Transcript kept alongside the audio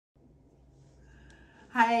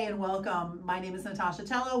Hi and welcome. My name is Natasha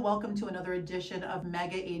Tello. Welcome to another edition of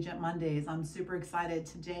Mega Agent Mondays. I'm super excited.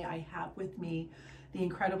 Today I have with me the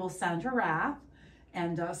incredible Sandra Rathe,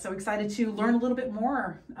 and so excited to learn a little bit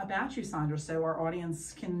more about you, Sandra, so our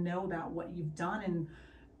audience can know about what you've done and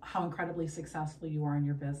how incredibly successful you are in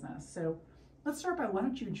your business. So let's start by, why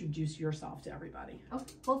don't you introduce yourself to everybody? Oh,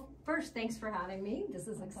 well, first, thanks for having me. This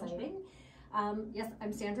is exciting. Yes,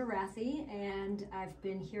 I'm Sandra Rathe, and I've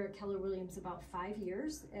been here at Keller Williams about 5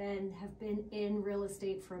 years and have been in real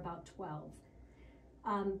estate for about 12.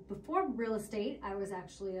 Before real estate, I was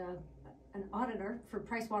actually an auditor for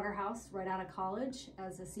Pricewaterhouse right out of college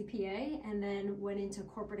as a CPA, and then went into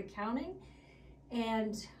corporate accounting.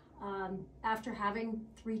 And after having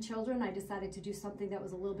 3 children, I decided to do something that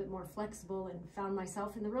was a little bit more flexible and found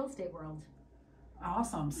myself in the real estate world.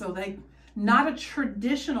 Awesome. So not a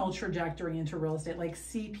traditional trajectory into real estate, like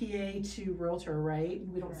CPA to realtor, right?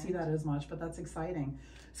 We don't see that as much, but that's exciting.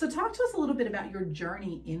 So talk to us a little bit about your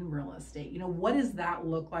journey in real estate. What does that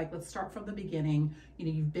look like? Let's start from the beginning.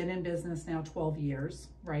 You've been in business now 12 years,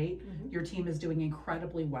 right? Mm-hmm. Your team is doing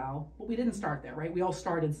incredibly well. But we didn't start there, right? We all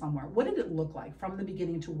started somewhere. What did it look like from the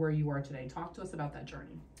beginning to where you are today? Talk to us about that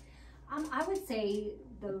journey. I would say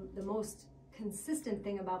the most consistent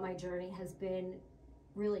thing about my journey has been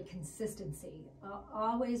really consistency.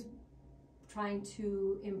 Always trying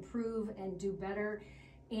to improve and do better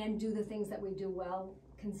and do the things that we do well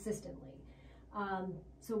consistently.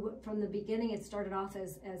 So from the beginning, it started off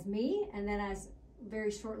as me, and then as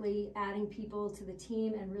very shortly adding people to the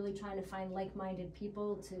team and really trying to find like-minded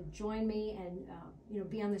people to join me and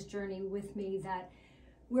be on this journey with me, that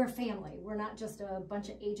we're a family. We're not just a bunch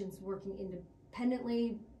of agents working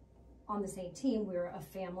independently on the same team. We're a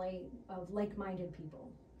family of like-minded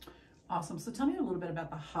people. Awesome. So tell me a little bit about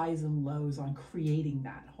the highs and lows on creating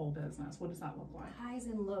that whole business. What does that look like? Highs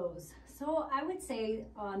and lows. So I would say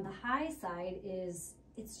on the high side is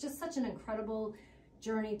it's just such an incredible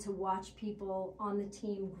journey to watch people on the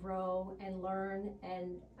team grow and learn,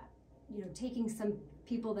 and taking some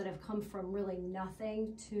people that have come from really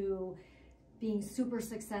nothing to being super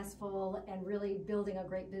successful and really building a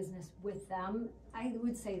great business with them. I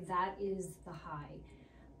would say that is the high.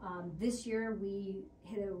 This year we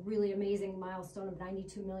hit a really amazing milestone of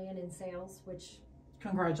 92 million in sales, which,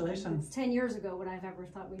 congratulations. 10 years ago would I have ever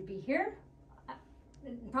thought we'd be here?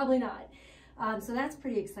 Probably not. So that's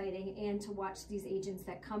pretty exciting, and to watch these agents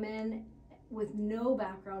that come in with no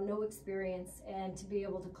background, no experience, and to be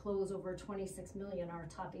able to close over 26 million. Our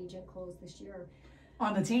top agent closed this year.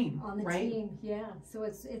 On the team, on the right? team, yeah. So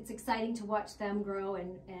it's exciting to watch them grow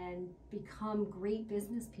and become great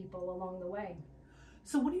business people along the way.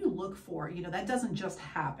 So what do you look for? That doesn't just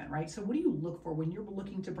happen, right? So what do you look for when you're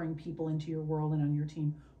looking to bring people into your world and on your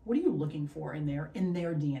team? What are you looking for in their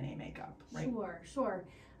DNA makeup, right? Sure.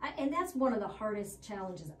 And that's one of the hardest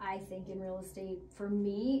challenges, I think, in real estate for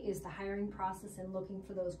me, is the hiring process and looking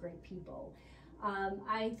for those great people.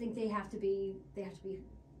 I think they have to be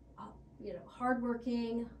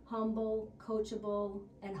hardworking, humble, coachable,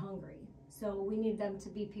 and hungry. So we need them to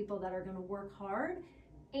be people that are going to work hard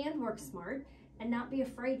and work smart, and not be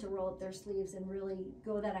afraid to roll up their sleeves and really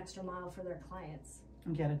go that extra mile for their clients.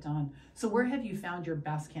 And get it done. So where have you found your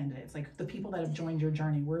best candidates? Like the people that have joined your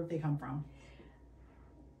journey, where have they come from?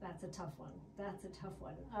 That's a tough one.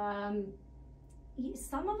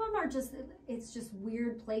 Some of them are it's just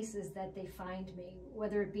weird places that they find me,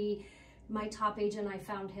 whether it be my top agent. I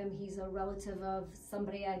found him, he's a relative of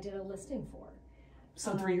somebody I did a listing for.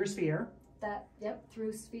 So through your sphere?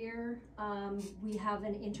 Through Sphere. We have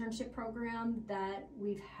an internship program that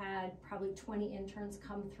we've had probably 20 interns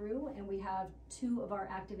come through, and we have 2 of our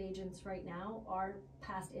active agents right now are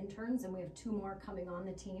past interns, and we have 2 more coming on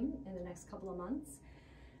the team in the next couple of months.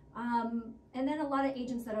 And then a lot of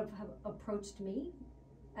agents that have approached me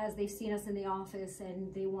as they've seen us in the office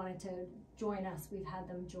and they wanted to join us. We've had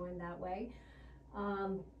them join that way.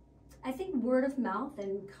 I think word of mouth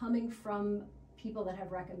and coming from people that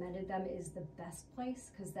have recommended them is the best place,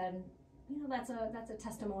 because then that's a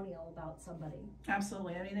testimonial about somebody.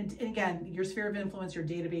 Absolutely. I mean, and again, your sphere of influence, your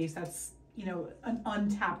database, that's an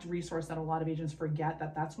untapped resource that a lot of agents forget,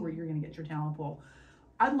 that's where you're going to get your talent pool.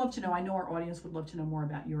 I'd love to know, I know our audience would love to know more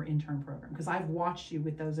about your intern program, because I've watched you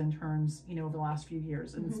with those interns over the last few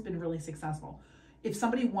years, and it's been really successful. If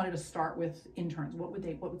somebody wanted to start with interns, what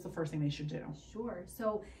was the first thing they should do? Sure.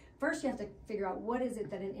 So first you have to figure out what is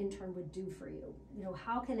it that an intern would do for you.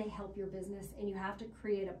 How can they help your business? And you have to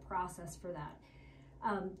create a process for that.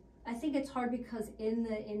 I think it's hard because in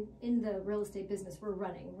the real estate business,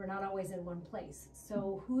 we're not always in one place.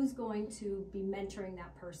 So who's going to be mentoring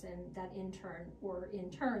that person, that intern or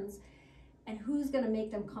interns, and who's going to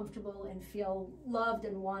make them comfortable and feel loved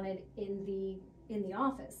and wanted in the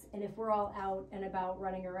office. And if we're all out and about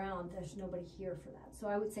running around, there's nobody here for that. So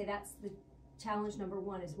I would say that's the challenge number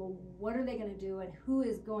one is, well, what are they going to do and who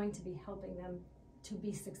is going to be helping them to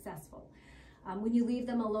be successful? When you leave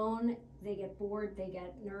them alone, they get bored, they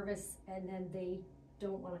get nervous, and then they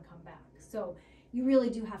don't want to come back. So you really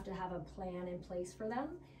do have to have a plan in place for them.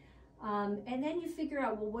 And then you figure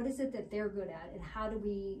out, well, what is it that they're good at and how do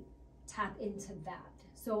we tap into that?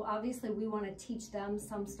 So obviously we want to teach them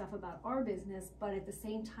some stuff about our business, but at the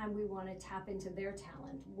same time we want to tap into their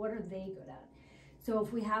talent. What are they good at? So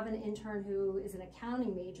if we have an intern who is an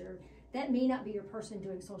accounting major, that may not be your person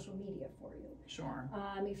doing social media for you. Sure.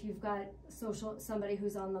 If you've got somebody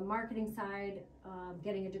who's on the marketing side,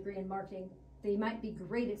 getting a degree in marketing, they might be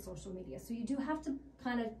great at social media. So you do have to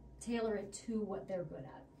kind of tailor it to what they're good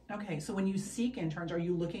at. Okay, so when you seek interns, are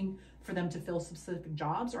you looking for them to fill specific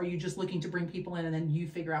jobs, or are you just looking to bring people in and then you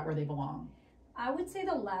figure out where they belong? I would say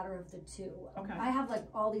the latter of the two. Okay. I have like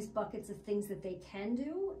all these buckets of things that they can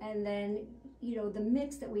do, and then, you know, the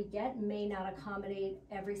mix that we get may not accommodate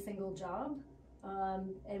every single job,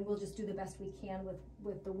 and we'll just do the best we can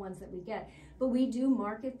with the ones that we get. But we do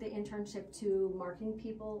market the internship to marketing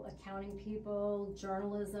people, accounting people,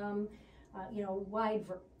 journalism, you know, wide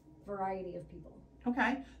variety of people.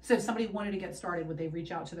 Okay, so if somebody wanted to get started, would they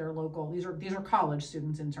reach out to their local? These are college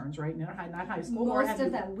students, interns, right? Not high school. Most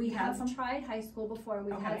of them. We have tried high school before, and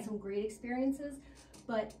we've Okay. had some great experiences,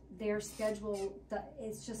 but their schedule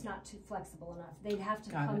it's just not too flexible enough. They'd have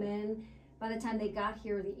to come in. By the time they got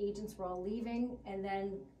here, the agents were all leaving, and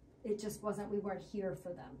then it just wasn't. We weren't here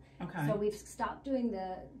for them. Okay. So we've stopped doing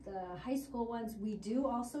the high school ones. We do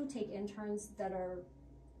also take interns that are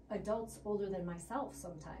adults older than myself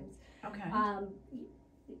sometimes. Okay.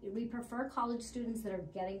 We prefer college students that are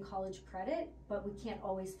getting college credit, but we can't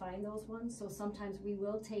always find those ones. So sometimes we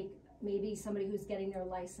will take maybe somebody who's getting their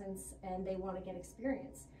license and they want to get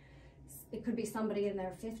experience. It could be somebody in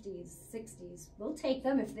their 50s, 60s. We'll take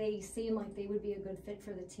them if they seem like they would be a good fit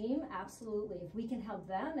for the team. Absolutely. If we can help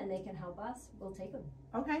them and they can help us, we'll take them.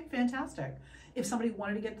 Okay, fantastic. If somebody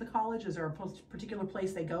wanted to get to college, is there a particular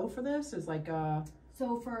place they go for this? Is like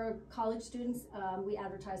So for college students, we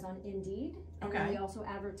advertise on Indeed, and then we also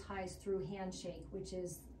advertise through Handshake, which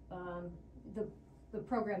is the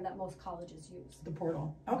program that most colleges use. The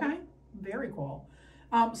portal. Okay, very cool.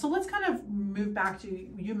 So let's kind of move back to,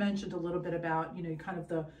 you mentioned a little bit about, you know, kind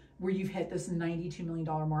of where you've hit this $92 million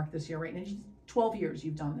mark this year, right? And 12 years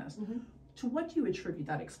you've done this. Mm-hmm. To what do you attribute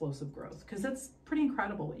that explosive growth? Because that's pretty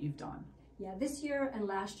incredible what you've done. Yeah, this year and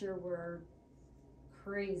last year were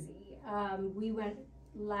crazy.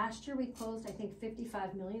 Last year we closed, I think,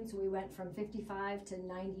 55 million. So we went from 55 to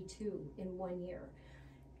 92 in 1 year.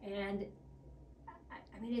 And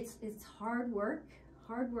I mean, it's hard work,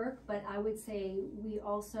 but I would say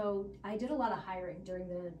I did a lot of hiring during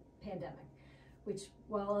the pandemic, which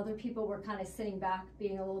while other people were kind of sitting back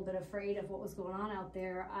being a little bit afraid of what was going on out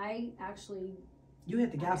there, You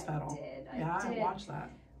hit the gas pedal. I did. I watched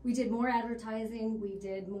that. We did more advertising, we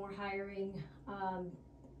did more hiring.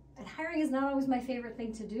 And hiring is not always my favorite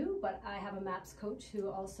thing to do, but I have a MAPS coach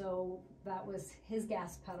who also, that was his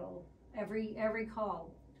gas pedal. Every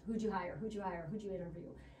call, who'd you hire, who'd you interview?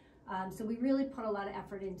 So we really put a lot of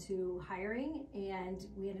effort into hiring, and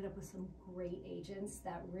we ended up with some great agents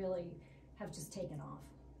that really have just taken off.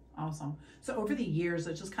 Awesome. So over the years,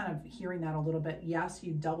 it's just kind of hearing that a little bit. Yes,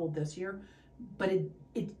 you doubled this year, but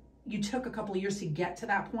you took a couple of years to get to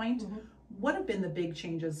that point. Mm-hmm. What have been the big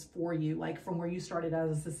changes for you, like from where you started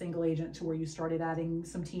as a single agent to where you started adding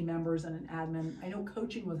some team members and an admin? I know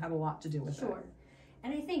coaching had a lot to do with it. Sure.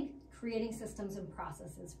 And I think creating systems and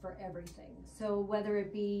processes for everything. So whether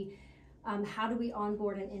it be how do we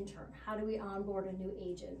onboard an intern? How do we onboard a new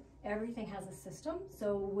agent? Everything has a system.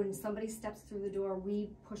 So when somebody steps through the door,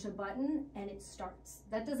 we push a button and it starts.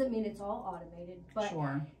 That doesn't mean it's all automated, but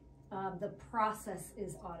sure. The process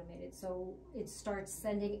is automated. So it starts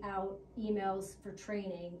sending out emails for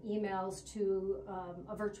training, emails to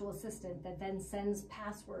a virtual assistant that then sends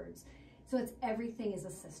passwords. So everything is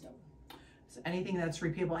a system. So anything that's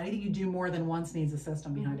repeatable, anything you do more than once needs a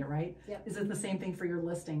system behind mm-hmm. it, right? Yep. Is it the same thing for your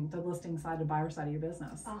listing, the listing side, the buyer side of your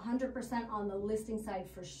business? 100% on the listing side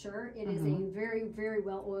for sure. It mm-hmm. is a very, very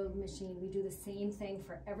well-oiled machine. We do the same thing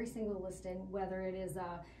for every single listing, whether it is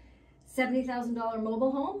a $70,000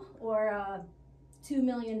 mobile home or a $2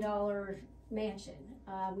 million mansion.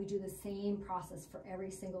 We do the same process for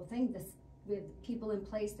every single thing, with people in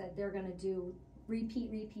place that they're going to do repeat.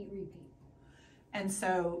 And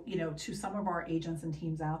so, you know, to some of our agents and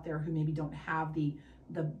teams out there who maybe don't have the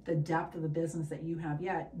the depth of the business that you have,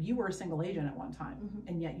 yet you were a single agent at one time,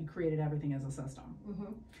 and yet you created everything as a system.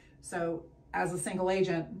 So as a single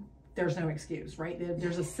agent, there's no excuse, right?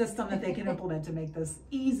 There's a system that they can implement to make this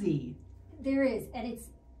easy. There is,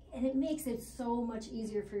 and it makes it so much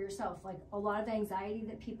easier for yourself. Like a lot of anxiety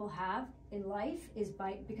that people have in life is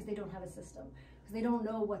because they don't have a system, because they don't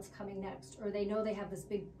know what's coming next, or they know they have this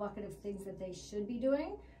big bucket of things that they should be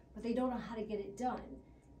doing, but they don't know how to get it done.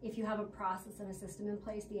 If you have a process and a system in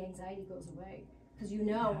place, the anxiety goes away, because you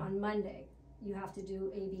know on Monday you have to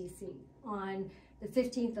do A, B, C. On the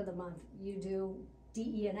 15th of the month, you do D,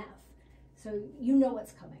 E, and F. So you know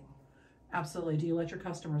what's coming. Absolutely. Do you let your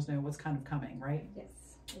customers know what's kind of coming, right?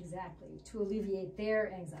 Yes, exactly. To alleviate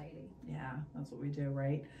their anxiety. Yeah, that's what we do,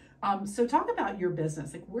 right? So talk about your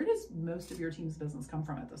business. Like, where does most of your team's business come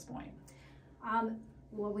from at this point?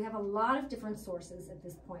 Well, we have a lot of different sources at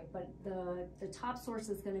this point, but the top source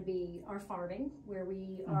is going to be our farming, where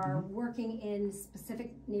we are working in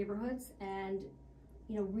specific neighborhoods and,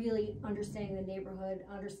 you know, really understanding the neighborhood,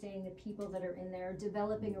 understanding the people that are in there,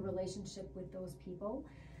 developing a relationship with those people.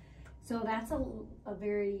 So that's a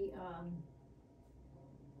very,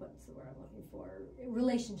 what's the word I'm looking for?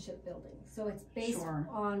 Relationship building. So it's based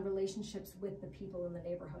on relationships with the people in the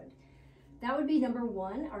neighborhood. That would be number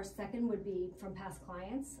one. Our second would be from past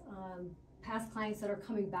clients that are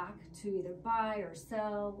coming back to either buy or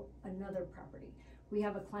sell another property. We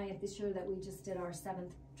have a client this year that we just did our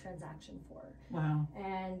 7th transaction for. Wow.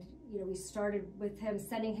 And, you know, we started with him,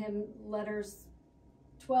 sending him letters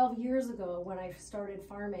 12 years ago when I started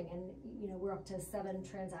farming, and, you know, we're up to 7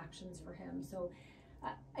 transactions for him. So,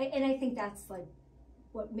 and I think that's like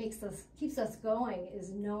what keeps us going,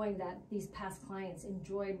 is knowing that these past clients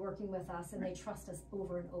enjoyed working with us and they trust us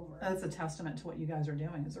over and over. That's a testament to what you guys are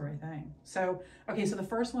doing is the right thing. So, okay, so the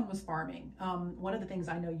first one was farming. One of the things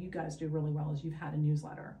I know you guys do really well is you've had a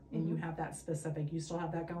newsletter, and you have that specific. You still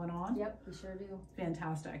have that going on? Yep, we sure do.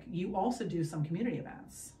 Fantastic. You also do some community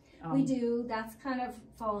events. We do. That's kind of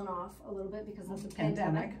fallen off a little bit because of the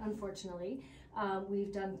pandemic, unfortunately.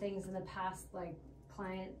 We've done things in the past like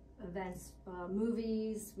client events,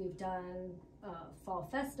 movies. We've done fall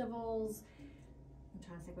festivals. I'm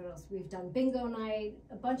trying to think what else. We've done bingo night,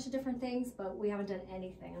 a bunch of different things, but we haven't done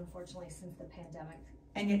anything, unfortunately, since the pandemic.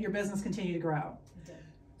 And yet your business continued to grow. It did.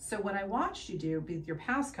 So what I watched you do with your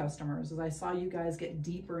past customers is I saw you guys get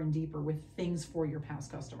deeper and deeper with things for your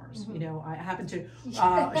past customers. You know, I happen to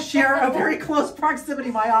share a very close proximity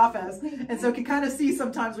to my office, and so can kind of see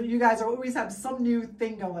sometimes when you guys always have some new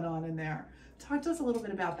thing going on in there. Talk to us a little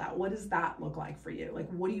bit about that. What does that look like for you? Like,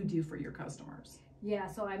 what do you do for your customers? Yeah,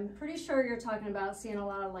 so I'm pretty sure you're talking about seeing a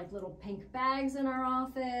lot of like little pink bags in our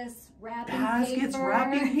office, wrapping baskets, paper.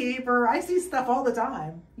 wrapping paper. I see stuff all the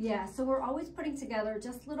time. Yeah, so we're always putting together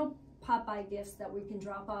just little pop-by gifts that we can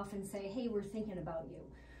drop off and say, hey, we're thinking about you.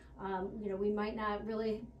 You know, we might not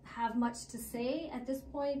really have much to say at this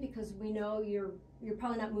point because we know you're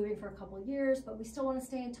probably not moving for a couple of years, but we still want to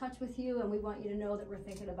stay in touch with you, and we want you to know that we're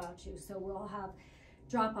thinking about you. So we'll have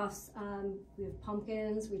drop-offs. We have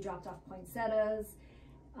pumpkins. We dropped off poinsettias,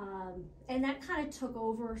 and that kind of took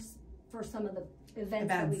over for some of the events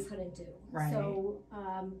that we couldn't do. Right. So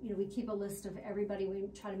you know, we keep a list of everybody. We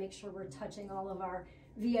try to make sure we're touching all of our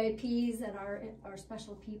VIPs and our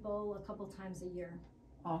special people a couple times a year.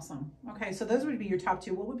 Awesome. Okay, so those would be your top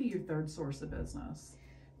 2. What would be your third source of business?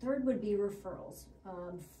 Third would be referrals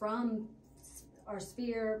from our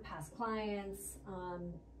sphere, past clients.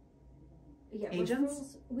 Yeah,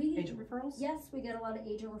 agents? Agent referrals? Yes, we get a lot of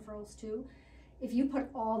agent referrals too. If you put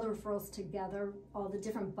all the referrals together, all the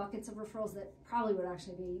different buckets of referrals, that probably would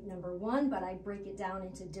actually be number 1, but I break it down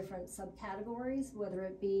into different subcategories, whether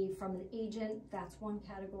it be from an agent, that's one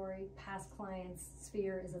category, past clients,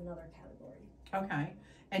 sphere is another category. Okay.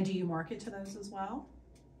 And do you market to those as well?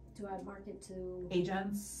 Do I market to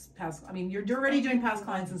agents, past? I mean, you're already doing past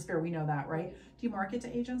clients and sphere. We know that, right? Do you market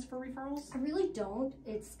to agents for referrals? I really don't.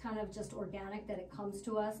 It's kind of just organic that it comes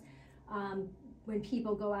to us. When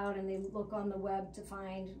people go out and they look on the web to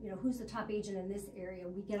find, you know, who's the top agent in this area,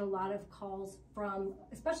 we get a lot of calls from,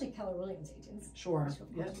 especially Keller Williams agents. Sure.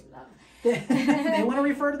 Yes. They want to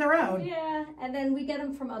refer to their own. Yeah, and then we get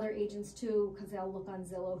them from other agents too, because they'll look on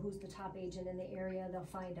Zillow, who's the top agent in the area. They'll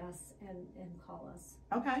find us and call us.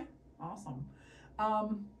 Okay, awesome.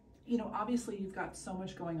 You know, obviously you've got so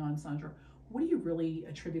much going on, Sandra. What do you really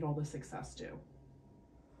attribute all the success to?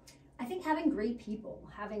 I think having great people,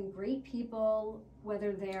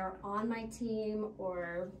 whether they're on my team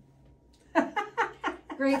or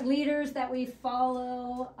great leaders that we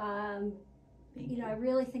follow, I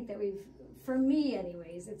really think that for me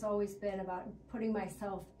anyways, it's always been about putting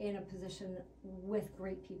myself in a position with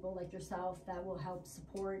great people like yourself that will help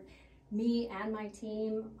support me and my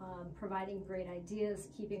team, providing great ideas,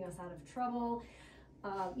 keeping us out of trouble.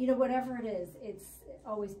 Whatever it is, it's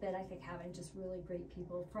always been, I think, having just really great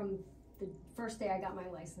people from the first day I got my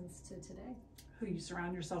license to today. Who you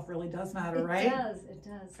surround yourself really does matter, right? It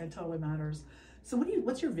does. It totally matters. So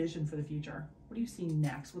what's your vision for the future? What do you see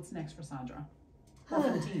next? What's next for Sandra? Or for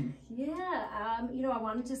the team? Yeah, I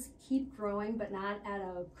want to just keep growing, but not at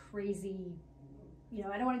a crazy,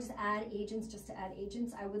 I don't want to just add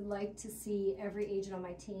agents. I would like to see every agent on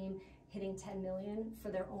my team hitting 10 million for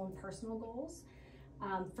their own personal goals.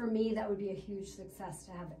 For me, that would be a huge success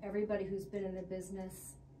to have everybody who's been in the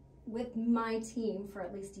business with my team for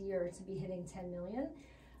at least a year to be hitting 10 million.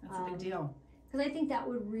 That's a big deal. Because I think that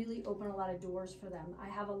would really open a lot of doors for them. I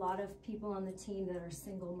have a lot of people on the team that are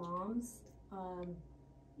single moms,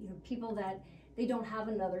 people that they don't have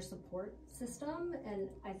another support system, and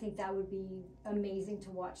I think that would be amazing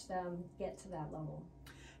to watch them get to that level.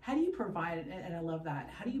 How do you provide, and I love that,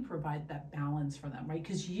 how do you provide that balance for them, right?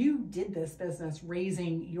 Because you did this business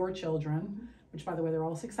raising your children, which by the way, they're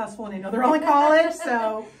all successful and I know they're all in college,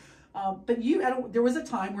 so, but there was a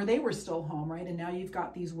time where they were still home, right? And now you've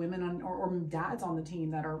got these women or dads on the team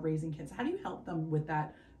that are raising kids. How do you help them with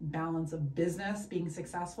that balance of business, being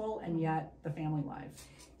successful, and yet the family life?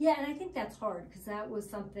 Yeah, and I think that's hard because that was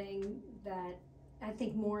something that I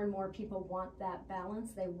think more and more people want, that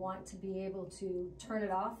balance. They want to be able to turn it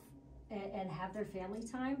off and have their family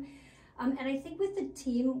time. And I think with the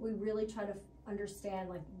team, we really try to understand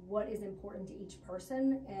like what is important to each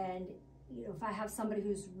person. And if I have somebody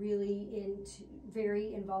who's really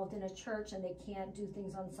very involved in a church and they can't do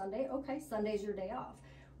things on Sunday, okay, Sunday's your day off.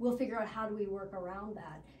 We'll figure out how do we work around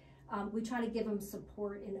that. We try to give them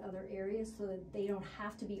support in other areas so that they don't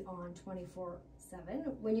have to be on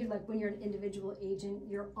 24/7. When you're an individual agent,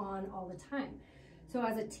 you're on all the time. So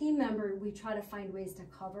as a team member, we try to find ways to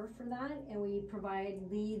cover for that, and we provide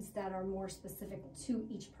leads that are more specific to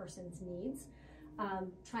each person's needs,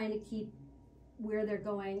 trying to keep where they're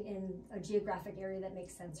going in a geographic area that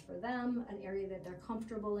makes sense for them, an area that they're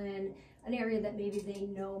comfortable in, an area that maybe they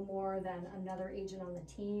know more than another agent on the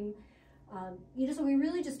team. So we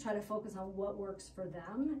really just try to focus on what works for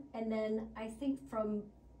them. And then I think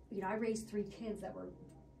I raised 3 kids that were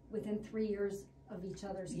within 3 years of each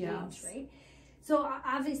other's age, right? So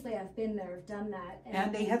obviously I've been there, done that.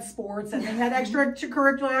 And they had sports and they had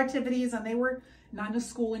extracurricular activities and they were not in a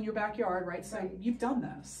school in your backyard, right? So you've done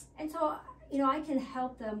this. And so, I can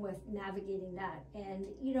help them with navigating that. And,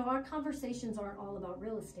 our conversations aren't all about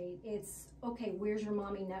real estate. It's, okay, where's your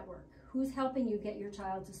mommy network? Who's helping you get your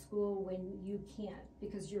child to school when you can't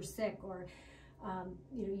because you're sick or,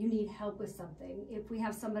 you need help with something? If we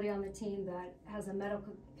have somebody on the team that has a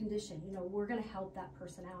medical condition, we're going to help that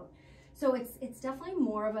person out. So it's definitely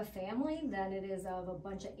more of a family than it is of a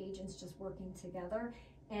bunch of agents just working together.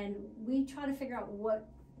 And we try to figure out what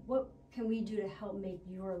can we do to help make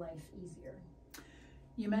your life easier.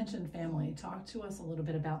 You mentioned family. Talk to us a little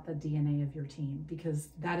bit about the DNA of your team, because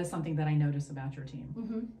that is something that I notice about your team.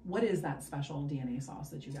 Mm-hmm. What is that special DNA sauce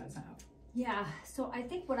that you guys have? Yeah, so I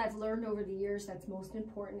think what I've learned over the years that's most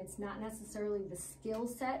important, it's not necessarily the skill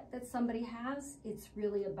set that somebody has, it's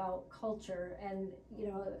really about culture. And,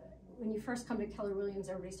 when you first come to Keller Williams,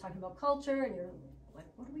 everybody's talking about culture, and you're like,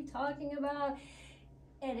 what are we talking about?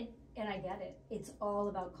 And I get it. It's all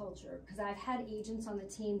about culture, because I've had agents on the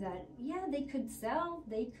team that, they could sell,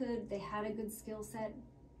 they had a good skill set,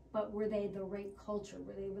 but were they the right culture?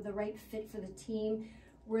 Were they the right fit for the team?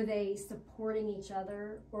 Were they supporting each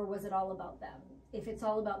other, or was it all about them? If it's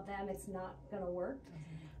all about them, it's not going to work.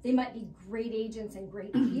 They might be great agents and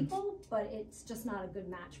great people, but it's just not a good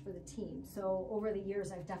match for the team. So over the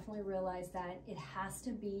years, I've definitely realized that it has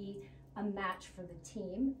to be a match for the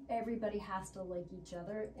team. Everybody has to like each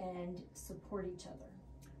other and support each other.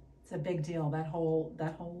 It's a big deal. That whole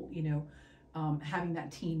having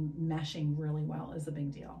that team meshing really well is a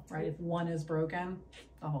big deal, right? If one is broken,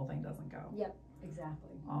 the whole thing doesn't go. Yep,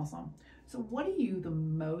 exactly. Awesome. So what are you the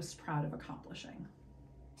most proud of accomplishing?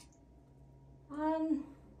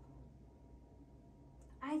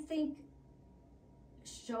 I think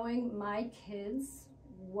showing my kids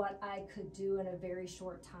what I could do in a very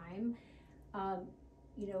short time.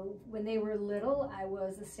 When they were little, I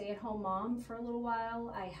was a stay-at-home mom for a little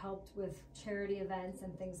while. I helped with charity events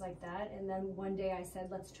and things like that. And then one day I said,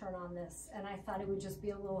 let's turn on this. And I thought it would just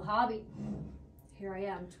be a little hobby. Here I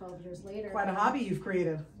am 12 years later. Quite a hobby you've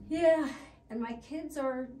created. Yeah. And my kids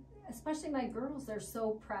are, especially my girls, they're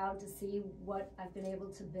so proud to see what I've been able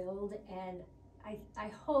to build. And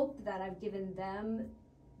I hope that I've given them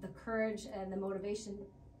the courage and the motivation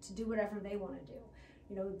to do whatever they want to do.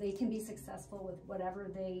 You know, they can be successful with whatever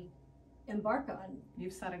they embark on.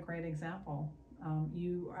 You've set a great example.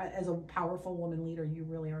 You, as a powerful woman leader, you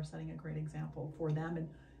really are setting a great example for them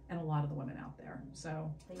and a lot of the women out there.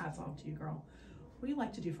 So hats off to you, girl. What do you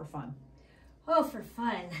like to do for fun? Oh, for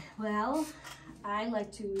fun. Well, I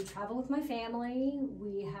like to travel with my family.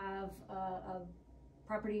 We have a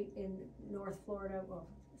property in North Florida, well,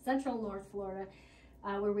 central North Florida,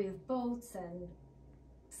 where we have boats and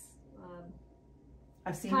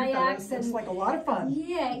I've seen your photos. It's like a lot of fun.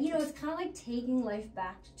 Yeah, you know, it's kind of like taking life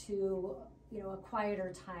back to, you know, a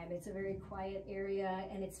quieter time. It's a very quiet area,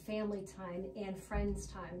 and it's family time and friends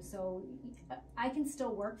time. So I can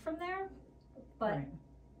still work from there, but right.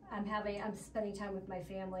 I'm spending time with my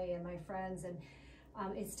family and my friends, and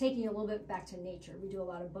it's taking a little bit back to nature. We do a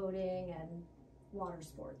lot of boating and water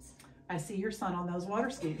sports. I see your son on those water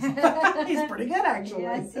skis. He's pretty good, actually.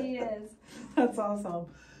 Yes, he is. That's awesome.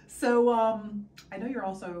 So I know you're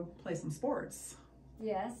also play some sports.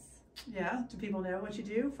 Yes. Yeah. Do people know what you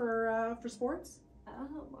do for sports? Oh,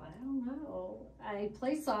 I don't know. I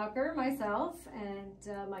play soccer myself,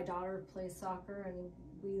 and my daughter plays soccer, and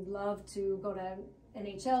we love to go to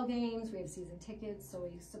NHL games. We have season tickets, so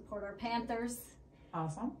we support our Panthers.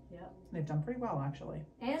 Awesome. Yep. They've done pretty well, actually.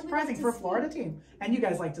 And surprising for a Florida team. And you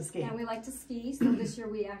guys like to ski. And we like to ski. So this year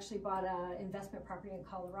we actually bought an investment property in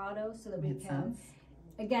Colorado so that we can,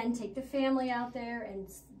 again, take the family out there and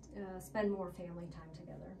spend more family time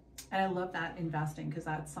together. And I love that investing, because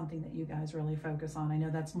that's something that you guys really focus on. I know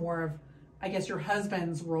that's more of, I guess, your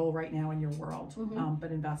husband's role right now in your world. Mm-hmm.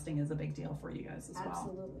 But investing is a big deal for you guys as well.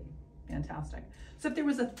 Absolutely. Fantastic. So if there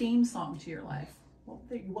was a theme song to your life,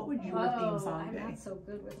 what would your theme song be? I'm not so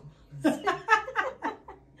good with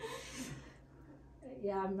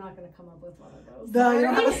Yeah, I'm not going to come up with one of those. No, you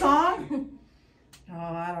don't have a song? Oh,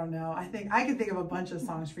 I don't know. I can think of a bunch of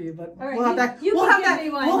songs for you, but right, we'll have that.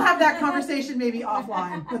 We'll have that conversation maybe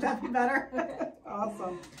offline. Would that be better? Okay.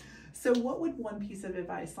 Awesome. So, what would one piece of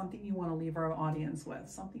advice, something you want to leave our audience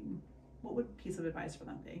with, what would piece of advice for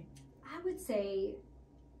them be? I would say,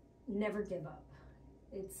 never give up.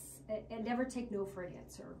 And never take no for an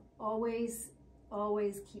answer. Always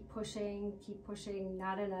keep pushing,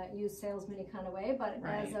 not in a use salesman kind of way, but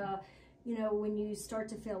right. as a, you know, when you start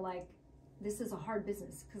to feel like this is a hard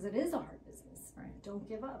business, because it is a hard business, right. Don't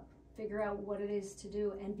give up. Figure out what it is to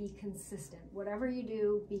do and be consistent. Whatever you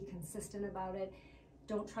do, be consistent about it.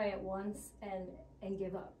 Don't try it once and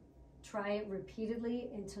give up. Try it repeatedly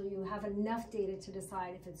until you have enough data to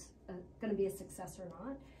decide if it's going to be a success or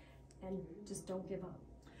not, and just don't give up.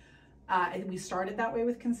 And we started that way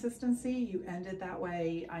with consistency. You ended that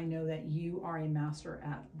way. I know that you are a master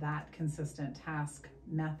at that consistent task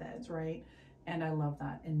methods, right? And I love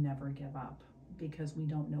that. And never give up, because we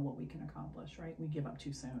don't know what we can accomplish, right? We give up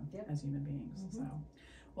too soon as human beings. Mm-hmm. So,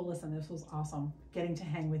 well, listen, this was awesome getting to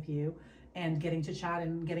hang with you and getting to chat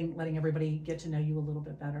and letting everybody get to know you a little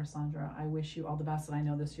bit better, Sandra. I wish you all the best, and I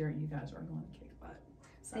know this year you guys are going to kick butt.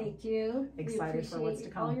 So, thank you. Excited for what's to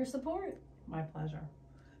come. All your support. My pleasure.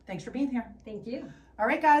 Thanks for being here. Thank you. All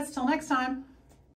right, guys, till next time.